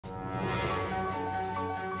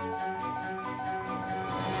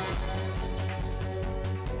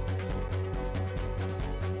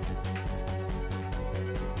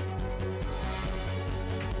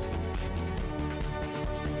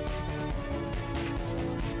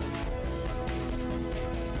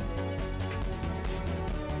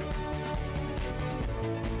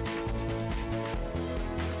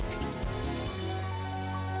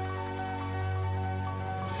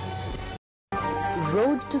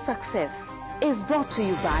Road to Success is brought to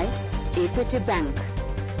you by Equity Bank.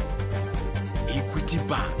 Equity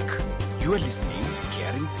Bank. You are listening,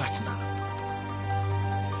 caring partner.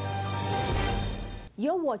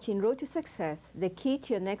 You're watching Road to Success, the key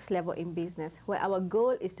to your next level in business, where our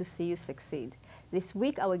goal is to see you succeed. This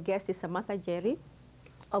week, our guest is Samantha Njeri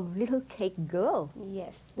of Little Cake Girl.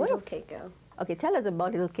 Yes, Little Cake Girl. Okay, tell us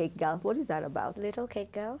about Little Cake Girl. What is that about? Little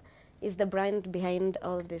Cake Girl is the brand behind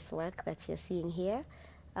all this work that you're seeing here.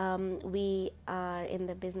 We are in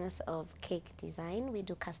the business of cake design. We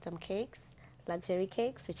do custom cakes, luxury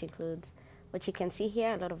cakes, which includes what you can see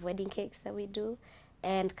here, a lot of wedding cakes that we do,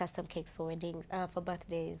 and custom cakes for weddings, for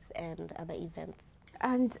birthdays and other events.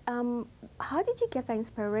 And how did you get the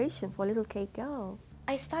inspiration for Little Cake Girl?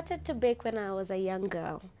 I started to bake when I was a young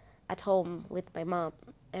girl at home with my mom,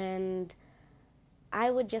 and I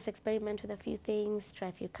would just experiment with a few things, try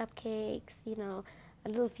a few cupcakes, you know,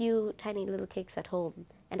 a few tiny little cakes at home.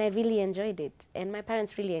 And I really enjoyed it. And my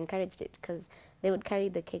parents really encouraged it because they would carry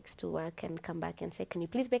the cakes to work and come back and say, can you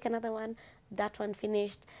please bake another one? That one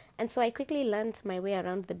finished. And so I quickly learned my way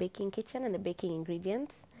around the baking kitchen and the baking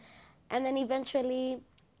ingredients. And then eventually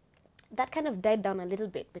that kind of died down a little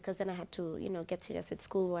bit because then I had to, you know, get serious with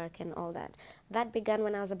schoolwork and all that. That began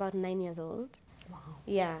when I was about 9 years old. Wow.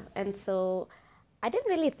 Yeah, and so I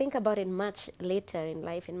didn't really think about it much later in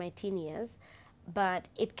life, in my teen years, but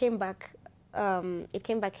it came back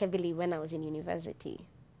heavily when I was in university.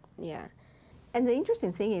 Yeah. And the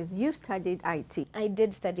interesting thing is you studied IT. I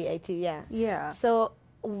did study IT, yeah. Yeah. So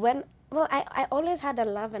I always had a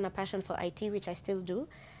love and a passion for IT, which I still do.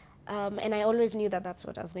 And I always knew that that's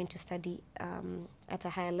what I was going to study at a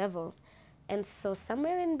higher level. And so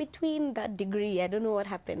somewhere in between that degree, I don't know what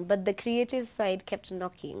happened, but the creative side kept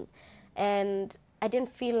knocking. And I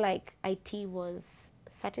didn't feel like IT was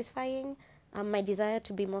satisfying my desire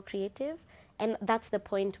to be more creative. And that's the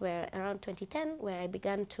point where, around 2010, where I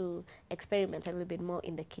began to experiment a little bit more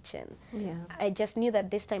in the kitchen. Yeah. I just knew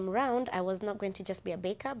that this time around, I was not going to just be a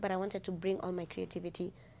baker, but I wanted to bring all my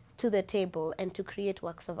creativity to the table and to create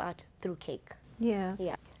works of art through cake. Yeah.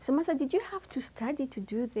 Yeah. So, Masa, did you have to study to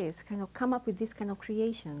do this, kind of come up with these kind of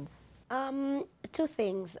creations? Two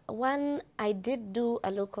things. One, I did do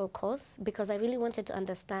a local course because I really wanted to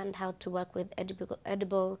understand how to work with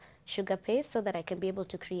edible sugar paste so that I can be able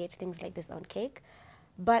to create things like this on cake.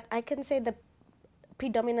 But I can say that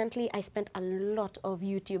predominantly I spent a lot of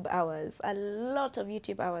YouTube hours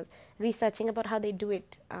researching about how they do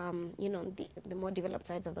it, you know, the more developed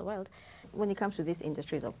sides of the world. When it comes to these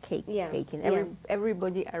industries of cake baking, yeah.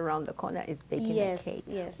 everybody around the corner is baking a cake.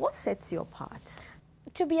 Yes. What sets you apart?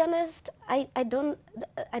 To be honest, I don't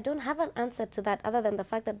have an answer to that other than the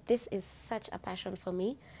fact that this is such a passion for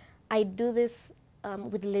me. I do this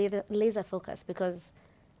with laser focus because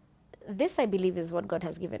this, I believe, is what God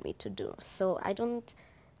has given me to do. So I don't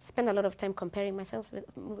spend a lot of time comparing myself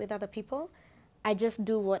with other people. I just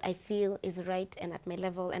do what I feel is right and at my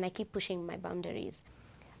level, and I keep pushing my boundaries.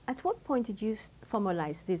 At what point did you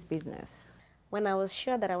formalize this business? When I was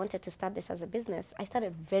sure that I wanted to start this as a business, I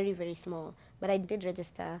started very, very small, but I did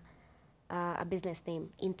register a business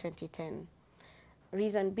name in 2010.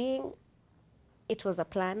 Reason being, it was a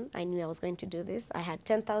plan. I knew I was going to do this. I had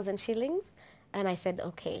 10,000 shillings, and I said,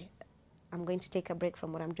 okay, I'm going to take a break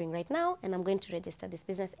from what I'm doing right now, and I'm going to register this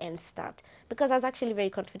business and start. Because I was actually very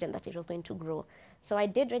confident that it was going to grow. So I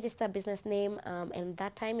did register a business name, and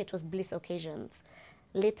that time it was Bliss Occasions.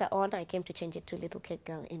 Later on, I came to change it to Little Cake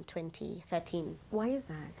Girl in 2013. Why is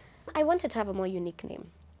that? I wanted to have a more unique name.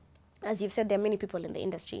 As you've said, there are many people in the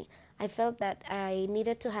industry. I felt that I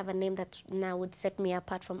needed to have a name that now would set me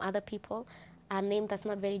apart from other people, a name that's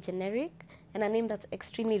not very generic, and a name that's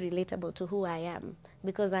extremely relatable to who I am,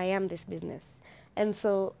 because I am this business. And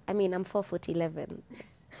so, I mean, I'm 4'11".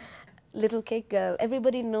 Little Cake Girl,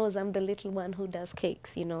 everybody knows I'm the little one who does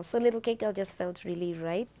cakes, you know. So Little Cake Girl just felt really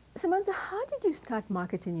right. Samantha, how did you start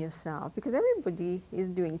marketing yourself? Because everybody is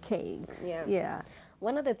doing cakes. Yeah.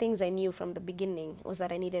 One of the things I knew from the beginning was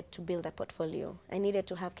that I needed to build a portfolio. I needed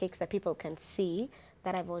to have cakes that people can see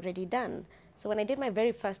that I've already done. So when I did my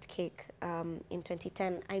very first cake in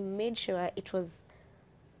 2010, I made sure it was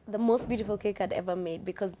the most beautiful cake I'd ever made,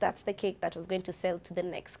 because that's the cake that was going to sell to the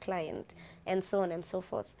next client, and so on and so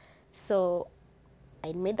forth. So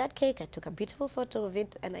I made that cake, I took a beautiful photo of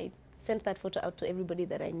it, and I sent that photo out to everybody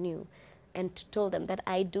that I knew and told them that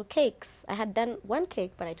I do cakes. I had done one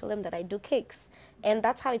cake, but I told them that I do cakes. And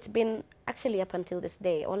that's how it's been actually up until this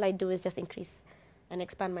day. All I do is just increase and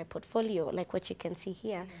expand my portfolio, like what you can see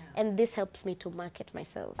here. Yeah. And this helps me to market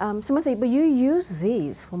myself. Samantha, but you use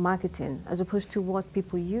these for marketing as opposed to what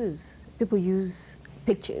people use. People use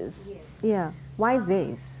pictures. Yes. Yeah. Why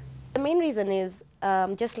this? The main reason is,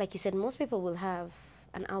 just like you said, most people will have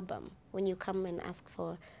an album. When you come and ask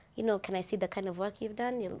for, you know, can I see the kind of work you've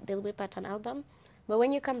done, they'll whip out an album. But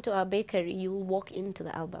when you come to our bakery, you walk into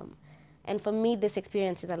the album. And for me, this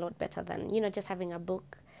experience is a lot better than, you know, just having a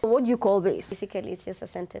book. What do you call this? Basically, it's just a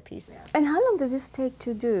centerpiece. And how long does this take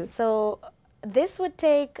to do? So this would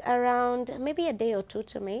take around maybe a day or two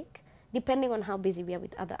to make, depending on how busy we are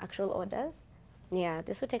with other actual orders. Yeah,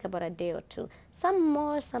 this would take about a day or two. Some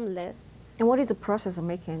more, some less. And what is the process of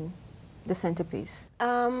making the centerpiece?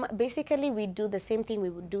 Basically, we do the same thing we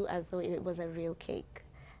would do as though it was a real cake.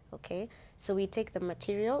 Okay, so we take the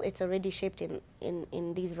material, it's already shaped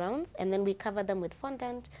in these rounds, and then we cover them with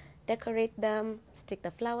fondant, decorate them, stick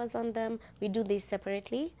the flowers on them. We do these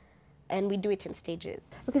separately, and we do it in stages.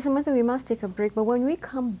 Okay, Samantha, we must take a break, but when we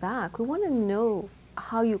come back, we want to know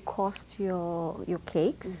how you cost your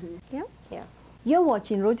cakes. Yeah? Yeah. You're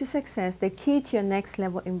watching Road to Success, the key to your next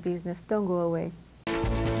level in business. Don't go away.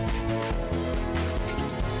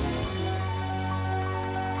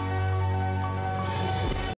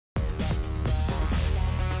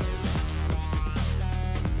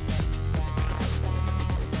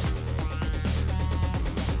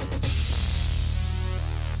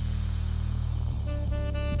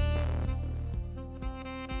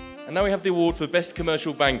 And now we have the award for Best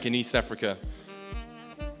Commercial Bank in East Africa.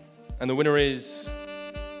 And the winner is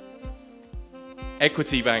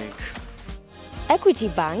Equity Bank. Equity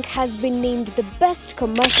Bank has been named the best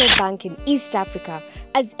commercial bank in East Africa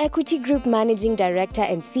as Equity Group Managing Director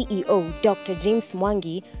and CEO Dr. James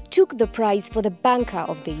Mwangi took the prize for the Banker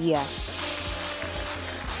of the Year.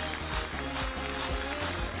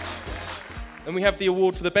 And we have the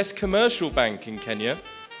award for the Best Commercial Bank in Kenya.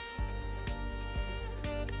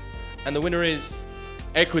 And the winner is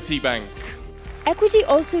Equity Bank. Equity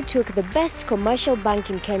also took the Best Commercial Bank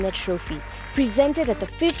in Kenya trophy, presented at the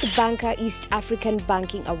 5th Banker East African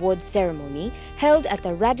Banking Awards ceremony held at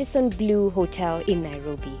the Radisson Blu Hotel in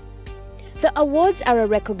Nairobi. The awards are a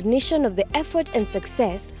recognition of the effort and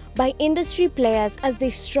success by industry players as they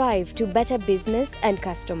strive to better business and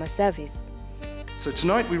customer service. So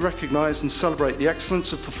tonight we recognise and celebrate the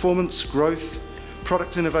excellence of performance, growth,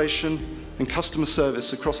 product innovation and customer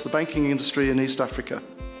service across the banking industry in East Africa.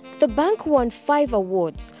 The bank won 5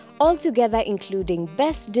 awards, altogether including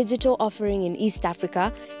Best Digital Offering in East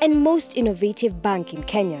Africa and Most Innovative Bank in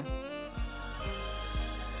Kenya.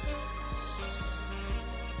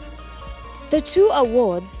 The 2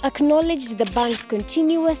 awards acknowledged the bank's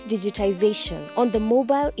continuous digitization on the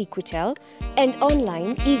mobile Equitel and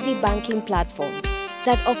online easy banking platforms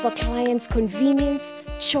that offer clients convenience,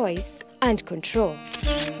 choice, and control.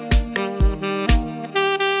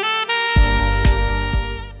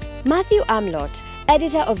 Matthew Amlott,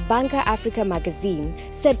 editor of Banker Africa magazine,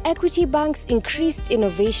 said Equity Bank's increased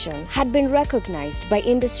innovation had been recognized by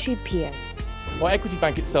industry peers. Well, Equity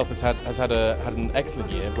Bank itself has had an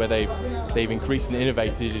excellent year where they've increased and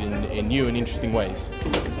innovated in new and interesting ways.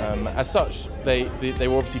 As such, they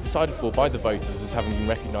were obviously decided for by the voters as having been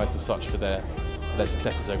recognised as such for their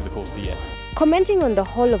successes over the course of the year. Commenting on the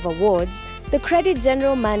Hall of Awards, the Credit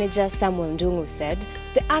General Manager Samuel Ndungu said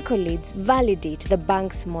the accolades validate the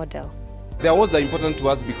bank's model. The awards are important to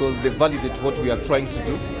us because they validate what we are trying to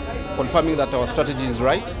do, confirming that our strategy is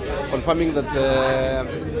right, confirming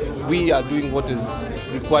that we are doing what is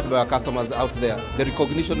required by our customers out there. The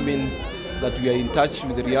recognition means that we are in touch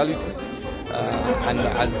with the reality, and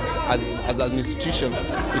as an institution,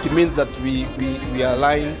 it means that we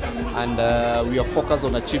align and we are focused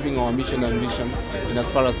on achieving our mission and vision in as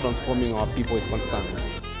far as transforming our people is concerned.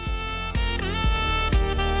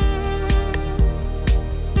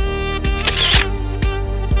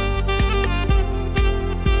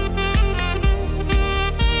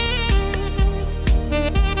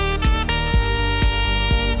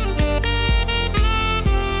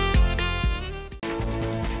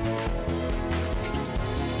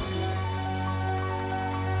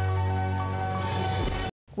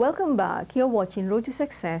 Welcome back. You're watching Road to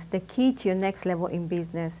Success, the key to your next level in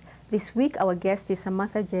business. This week, our guest is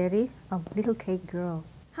Samantha Njeri, a little cake girl.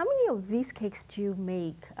 How many of these cakes do you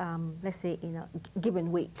make, let's say, in a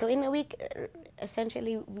given week? So in a week,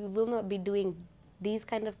 essentially, we will not be doing these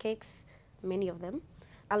kind of cakes, many of them.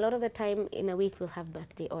 A lot of the time in a week, we'll have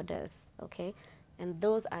birthday orders, okay? And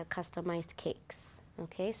those are customized cakes,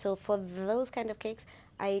 okay? So for those kind of cakes,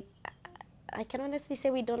 I can honestly say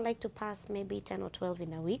we don't like to pass maybe 10 or 12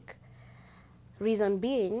 in a week. Reason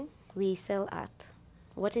being, we sell art.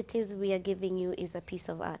 What it is we are giving you is a piece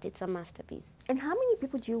of art. It's a masterpiece. And how many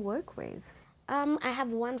people do you work with? I have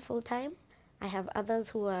one full-time. I have others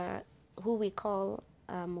who we call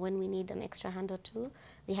when we need an extra hand or two.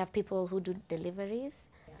 We have people who do deliveries.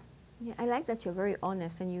 Yeah, I like that you're very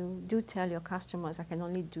honest and you do tell your customers I can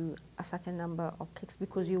only do a certain number of cakes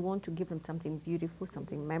because you want to give them something beautiful,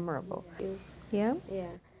 something memorable. Yeah? Yeah.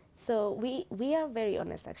 So we are very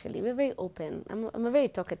honest, actually. We're very open. I'm a very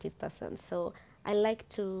talkative person, so I like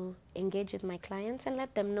to engage with my clients and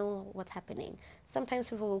let them know what's happening. Sometimes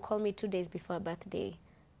people will call me 2 days before a birthday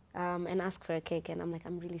and ask for a cake, and I'm like,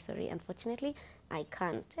 I'm really sorry. Unfortunately, I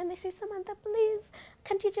can't. And they say, Samantha, please,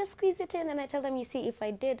 can't you just squeeze it in? And I tell them, you see, if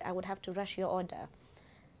I did, I would have to rush your order.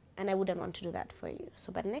 And I wouldn't want to do that for you.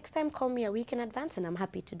 So, but next time, call me a week in advance, and I'm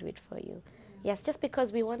happy to do it for you. Yes, just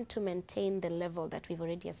because we want to maintain the level that we've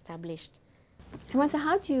already established. Samantha,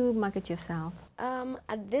 how do you market yourself?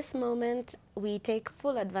 At this moment, we take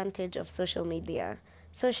full advantage of social media.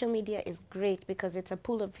 Social media is great because it's a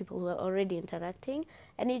pool of people who are already interacting,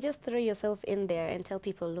 and you just throw yourself in there and tell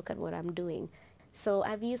people, look at what I'm doing. So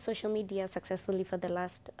I've used social media successfully for the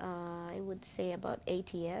last, I would say, about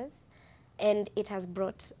 8 years, and it has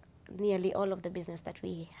brought nearly all of the business that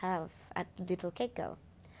we have at Little Cake Girl.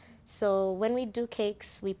 So when we do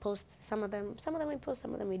cakes, we post some of them we post,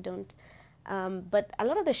 some of them we don't. But a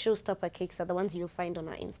lot of the showstopper cakes are the ones you'll find on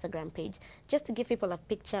our Instagram page, just to give people a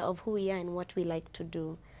picture of who we are and what we like to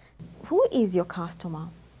do. Who is your customer?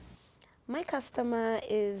 My customer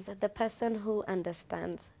is the person who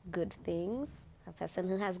understands good things, a person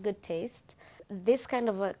who has good taste. This kind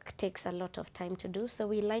of work takes a lot of time to do, so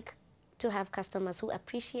we like to have customers who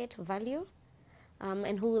appreciate value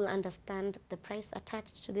and who will understand the price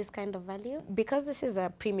attached to this kind of value. Because this is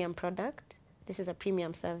a premium product, this is a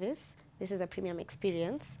premium service, this is a premium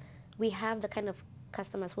experience, we have the kind of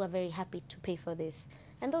customers who are very happy to pay for this.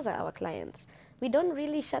 And those are our clients. We don't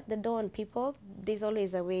really shut the door on people. There's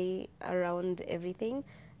always a way around everything.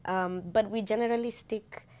 But we generally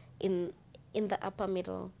stick in the upper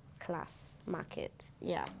middle class market.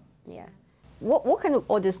 Yeah, yeah. What kind of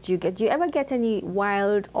orders do you get? Do you ever get any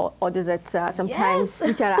wild orders that sometimes Yes.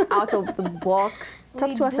 which are out of the box?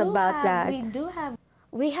 Talk to us about that.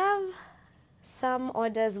 We have some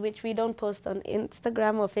orders which we don't post on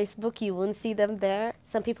Instagram or Facebook. You won't see them there.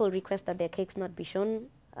 Some people request that their cakes not be shown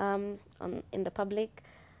in the public.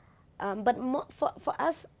 But for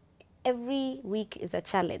us, every week is a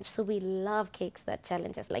challenge. So we love cakes that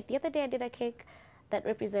challenge us. Like the other day I did a cake that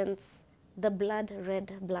represents the blood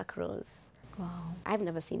red black rose. Wow. I've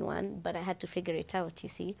never seen one, but I had to figure it out, you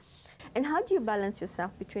see. And how do you balance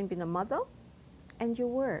yourself between being a mother and your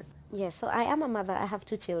work? Yes, so I am a mother. I have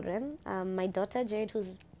 2 children. My daughter, Jade,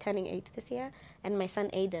 who's turning 8 this year, and my son,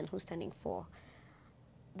 Aiden, who's turning 4.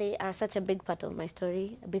 They are such a big part of my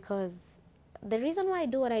story because the reason why I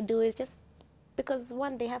do what I do is just because,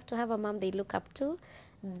 one, they have to have a mom they look up to.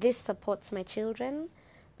 This supports my children,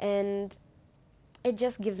 and it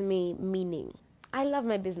just gives me meaning. I love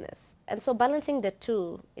my business. And so balancing the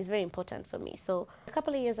two is very important for me. So a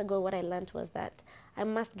couple of years ago, what I learned was that I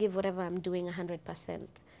must give whatever I'm doing 100%.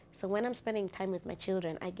 So when I'm spending time with my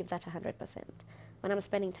children, I give that 100%. When I'm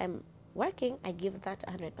spending time working, I give that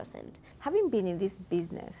 100%. Having been in this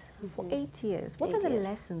business for 8 years, what 8 other years.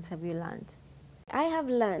 lessons have you learned? I have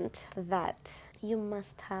learned that you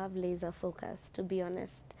must have laser focus, to be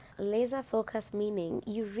honest. Laser focus meaning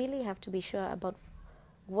you really have to be sure about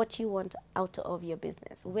what you want out of your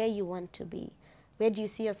business, where you want to be. Where do you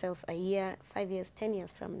see yourself a year, 5 years, 10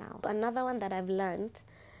 years from now? Another one that I've learned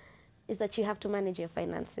is that you have to manage your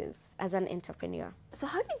finances as an entrepreneur. So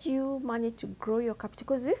how did you manage to grow your capital?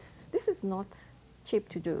 Because this is not cheap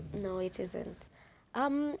to do. No, it isn't.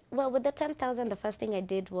 Well, with the 10,000, the first thing I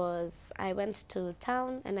did was I went to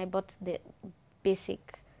town and I bought the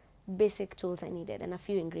basic tools I needed and a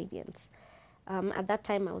few ingredients. At that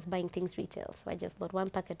time, I was buying things retail, so I just bought 1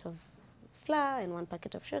 packet of flour and 1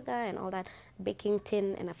 packet of sugar and all that, baking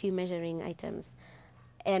tin and a few measuring items.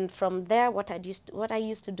 And from there, what I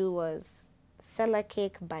used to do was sell a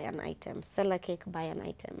cake, buy an item, sell a cake, buy an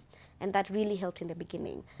item. And that really helped in the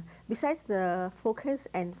beginning. Besides the focus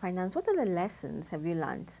and finance, what other lessons have you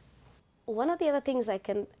learned? One of the other things I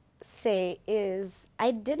can say is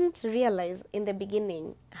I didn't realize in the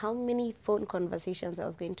beginning how many phone conversations I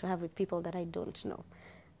was going to have with people that I don't know.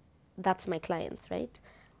 That's my clients, right?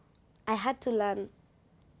 I had to learn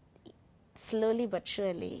slowly but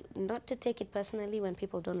surely not to take it personally when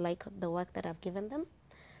people don't like the work that I've given them,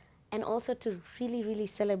 and also to really, really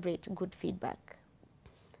celebrate good feedback.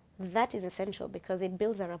 That is essential because it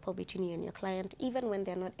builds a rapport between you and your client, even when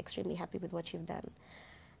they're not extremely happy with what you've done.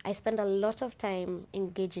 I spend a lot of time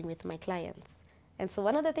engaging with my clients. And so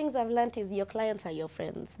one of the things I've learned is your clients are your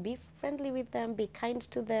friends. Be friendly with them, be kind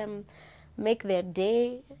to them, make their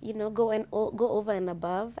day, you know, go over and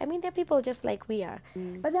above. I mean, they're people just like we are.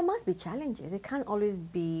 But there must be challenges. It can't always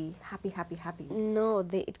be happy, happy, happy. No,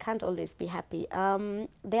 it can't always be happy.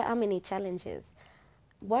 There are many challenges.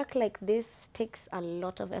 Work like this takes a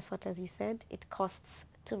lot of effort, as you said. It costs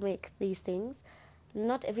to make these things.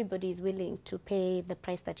 Not everybody is willing to pay the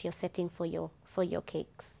price that you're setting for your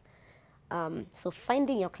cakes. So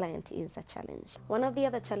finding your client is a challenge. One of the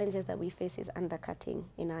other challenges that we face is undercutting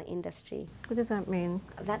in our industry. What does that mean?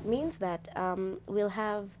 That means that we'll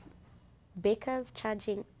have bakers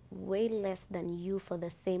charging way less than you for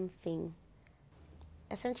the same thing.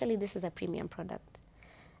 Essentially, this is a premium product.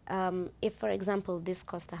 If, for example, this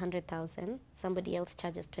costs 100,000, somebody else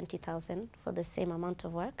charges 20,000 for the same amount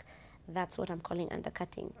of work, that's what I'm calling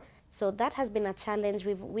undercutting. So that has been a challenge.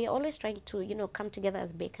 We're always trying to, you know, come together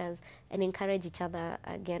as bakers and encourage each other,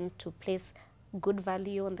 again, to place good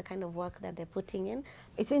value on the kind of work that they're putting in.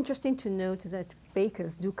 It's interesting to note that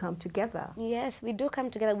bakers do come together. Yes, we do come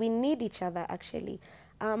together. We need each other, actually.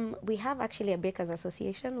 We have actually a bakers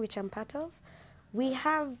association, which I'm part of. We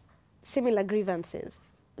have similar grievances.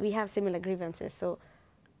 So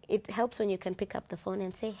it helps when you can pick up the phone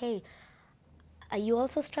and say, hey, are you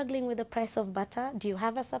also struggling with the price of butter? Do you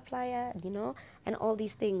have a supplier? You know, and all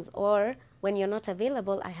these things. Or when you're not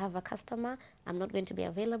available, I have a customer. I'm not going to be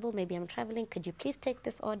available. Maybe I'm traveling. Could you please take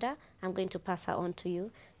this order? I'm going to pass her on to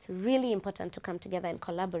you. It's really important to come together and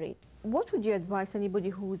collaborate. What would you advise anybody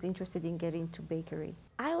who's interested in getting into bakery?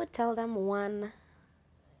 I would tell them, one,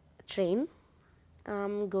 train.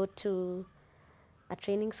 Go to a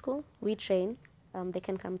training school. We train. They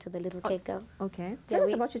can come to the Little Cake Girl. Okay. Tell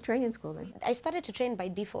us about your training school then. I started to train by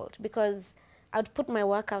default because I would put my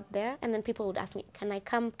work out there and then people would ask me, can I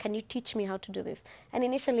come? Can you teach me how to do this? And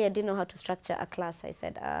initially I didn't know how to structure a class. I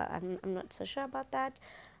said, I'm not so sure about that.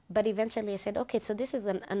 But eventually I said, okay, so this is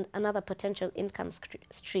another potential income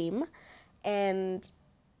stream, and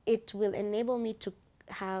it will enable me to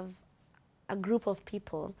have a group of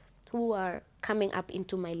people who are coming up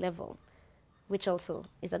into my level, which also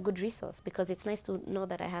is a good resource because it's nice to know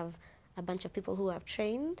that I have a bunch of people who have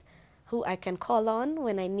trained, who I can call on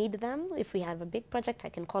when I need them. If we have a big project, I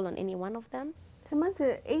can call on any one of them.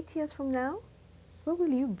 Samantha, 8 years from now, where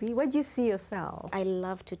will you be? Where do you see yourself? I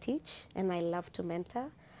love to teach and I love to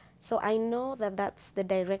mentor. So I know that that's the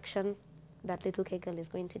direction that Little Cake Girl is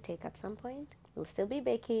going to take at some point. We'll still be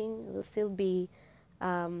baking, we'll still be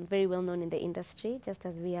very well known in the industry, just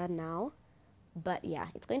as we are now. But yeah,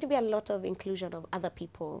 it's going to be a lot of inclusion of other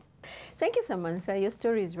people. Thank you, Samantha. Your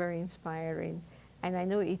story is very inspiring. And I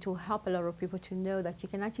know it will help a lot of people to know that you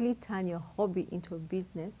can actually turn your hobby into a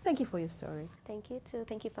business. Thank you for your story. Thank you too.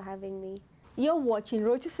 Thank you for having me. You're watching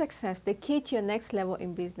Road to Success, the key to your next level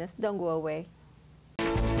in business. Don't go away.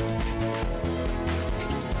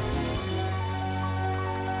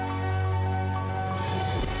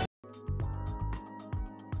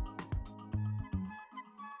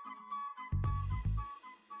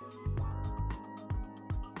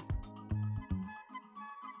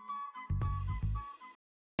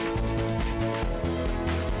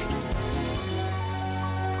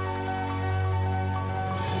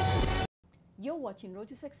 You're watching Road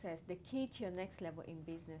to Success, the key to your next level in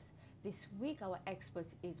business. This week, our expert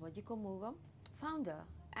is Wajiko Mugom, founder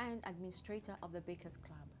and administrator of the Bakers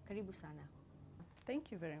Club. Karibu sana.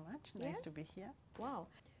 Thank you very much. Nice to be here. Wow.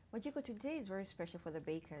 Wajiko, today is very special for the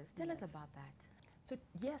bakers. Tell us about that. So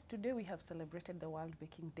yes, today we have celebrated the World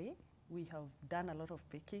Baking Day. We have done a lot of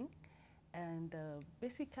baking, and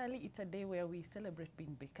basically it's a day where we celebrate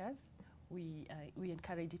being bakers. We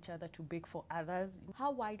encourage each other to bake for others.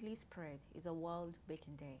 How widely spread is a World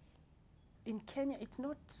Baking Day? In Kenya, it's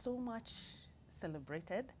not so much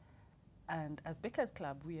celebrated, and as Bakers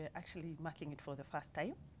Club, we are actually marking it for the first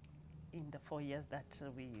time in the 4 years that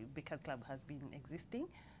Bakers Club has been existing.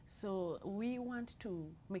 So we want to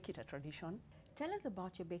make it a tradition. Tell us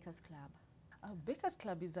about your Bakers Club. Bakers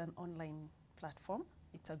Club is an online platform.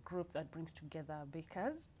 It's a group that brings together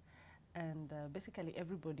bakers and basically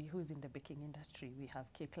everybody who's in the baking industry. We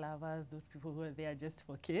have cake lovers, those people who are there just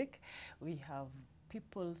for cake. We have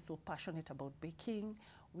people so passionate about baking.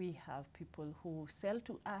 We have people who sell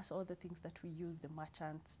to us all the things that we use, the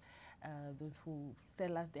merchants, those who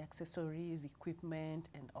sell us the accessories, equipment,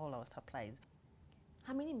 and all our supplies.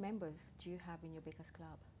 How many members do you have in your Bakers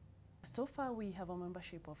Club? So far, we have a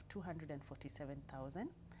membership of 247,000.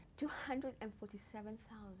 247,000.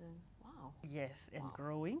 Wow. Yes, and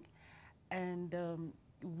growing. And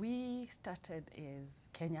we started as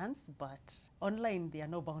Kenyans, but online there are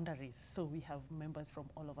no boundaries. So we have members from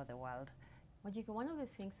all over the world. Wajiko, one of the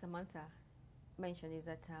things Samantha mentioned is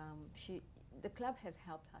that the club has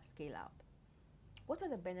helped us scale up. What are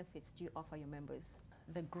the benefits do you offer your members?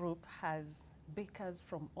 The group has bakers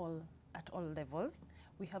from at all levels.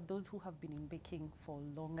 We have those who have been in baking for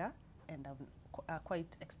longer and are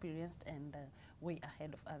quite experienced and way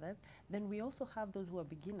ahead of others. Then we also have those who are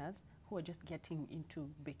beginners who are just getting into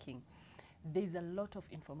baking. There's a lot of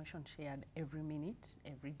information shared every minute,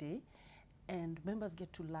 every day, and members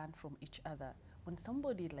get to learn from each other. When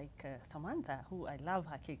somebody like Samantha, who I love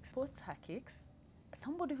her cakes, posts her cakes,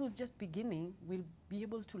 somebody who's just beginning will be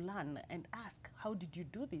able to learn and ask, how did you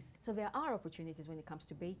do this? So there are opportunities when it comes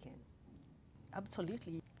to baking.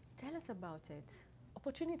 Absolutely. Tell us about it.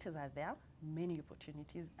 Opportunities are there, many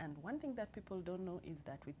opportunities, and one thing that people don't know is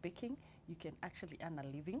that with baking, you can actually earn a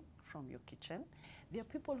living from your kitchen. There are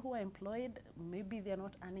people who are employed, maybe they're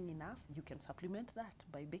not earning enough. You can supplement that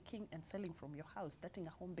by baking and selling from your house, starting a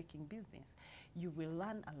home baking business. You will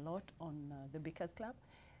learn a lot on the Bakers Club,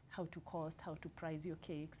 how to cost, how to price your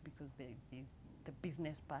cakes, because there is the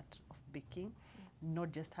business part of baking,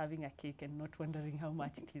 not just having a cake and not wondering how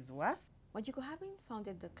much it is worth. Wajiko, having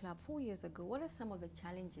founded the club 4 years ago, what are some of the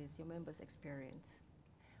challenges your members experience?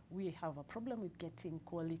 We have a problem with getting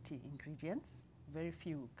quality ingredients. Very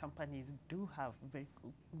few companies do have very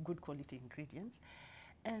good quality ingredients.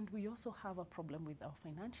 And we also have a problem with our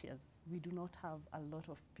financials. We do not have a lot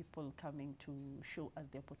of people coming to show us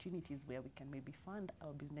the opportunities where we can maybe fund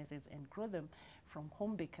our businesses and grow them from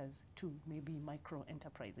home bakers to maybe micro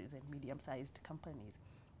enterprises and medium-sized companies.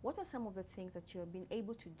 What are some of the things that you have been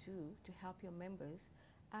able to do to help your members,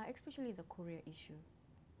 especially the courier issue?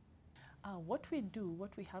 What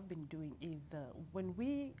we have been doing is when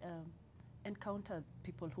we encounter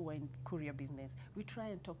people who are in courier business, we try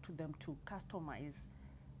and talk to them to customize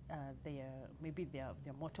maybe their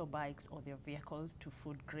motorbikes or their vehicles to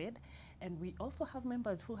food grade. And we also have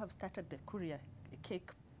members who have started the cake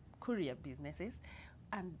courier businesses,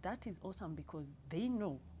 and that is awesome because they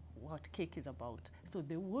know what cake is about. So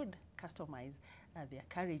they would customize their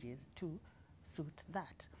carriages to suit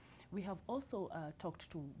that. We have also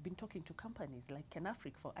been talking to companies like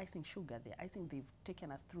Kenafric for icing sugar. The icing they've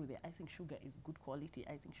taken us through, the icing sugar is good quality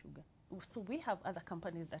icing sugar. So we have other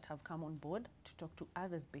companies that have come on board to talk to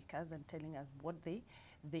us as bakers and telling us what they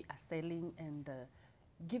are selling and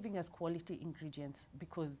giving us quality ingredients,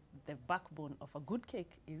 because the backbone of a good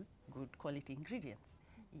cake is good quality ingredients.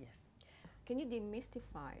 Yes. Can you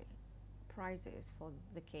demystify prices for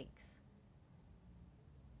the cakes?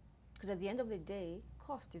 Because at the end of the day,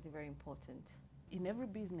 cost is very important. In every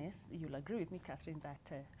business, you'll agree with me, Catherine,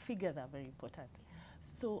 that figures are very important.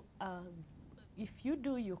 So if you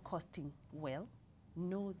do your costing well,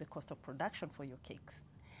 know the cost of production for your cakes,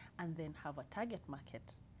 and then have a target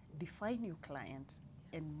market, define your client,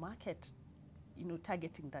 and market,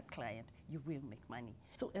 targeting that client, you will make money.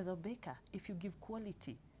 So as a baker, if you give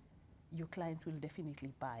quality, your clients will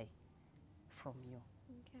definitely buy from you.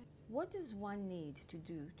 Okay. What does one need to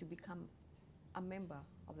do to become a member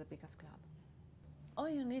of the Bakers Club? All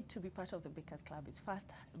you need to be part of the Bakers Club is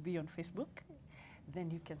first be on Facebook,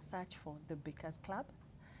 then you can search for the Bakers Club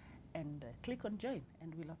and click on join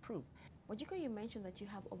and we'll approve. Wajiko, you mentioned that you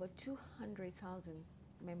have over 200,000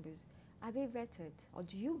 members. Are they vetted, or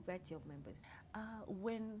do you vet your members?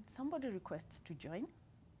 When somebody requests to join,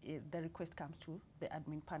 the request comes to the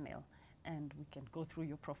admin panel and we can go through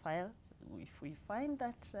your profile. If we find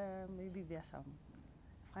that maybe there are some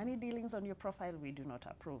funny dealings on your profile, we do not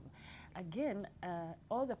approve. Again,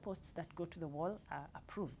 all the posts that go to the wall are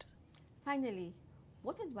approved. Finally,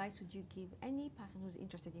 what advice would you give any person who's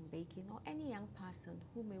interested in baking, or any young person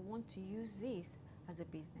who may want to use this as a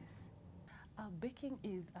business? Baking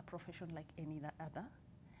is a profession like any other.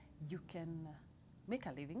 You can make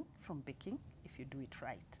a living from baking if you do it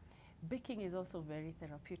right. Baking is also very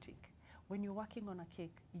therapeutic. When you're working on a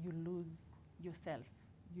cake, you lose yourself.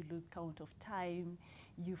 You lose count of time,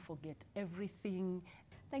 you forget everything.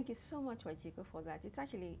 Thank you so much, Wajiko, for that. It's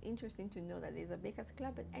actually interesting to know that there's a Bakers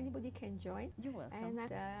Club and anybody can join. You're welcome. And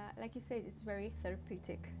like you said, it's very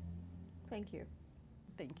therapeutic. Thank you.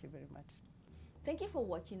 Thank you very much. Thank you for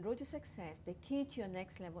watching Road to Success, the key to your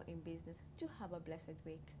next level in business. Do have a blessed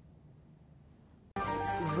week.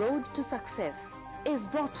 Road to Success is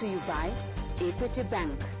brought to you by Equity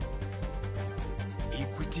Bank.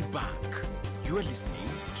 Equity Bank. You are listening,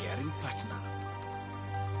 caring partner.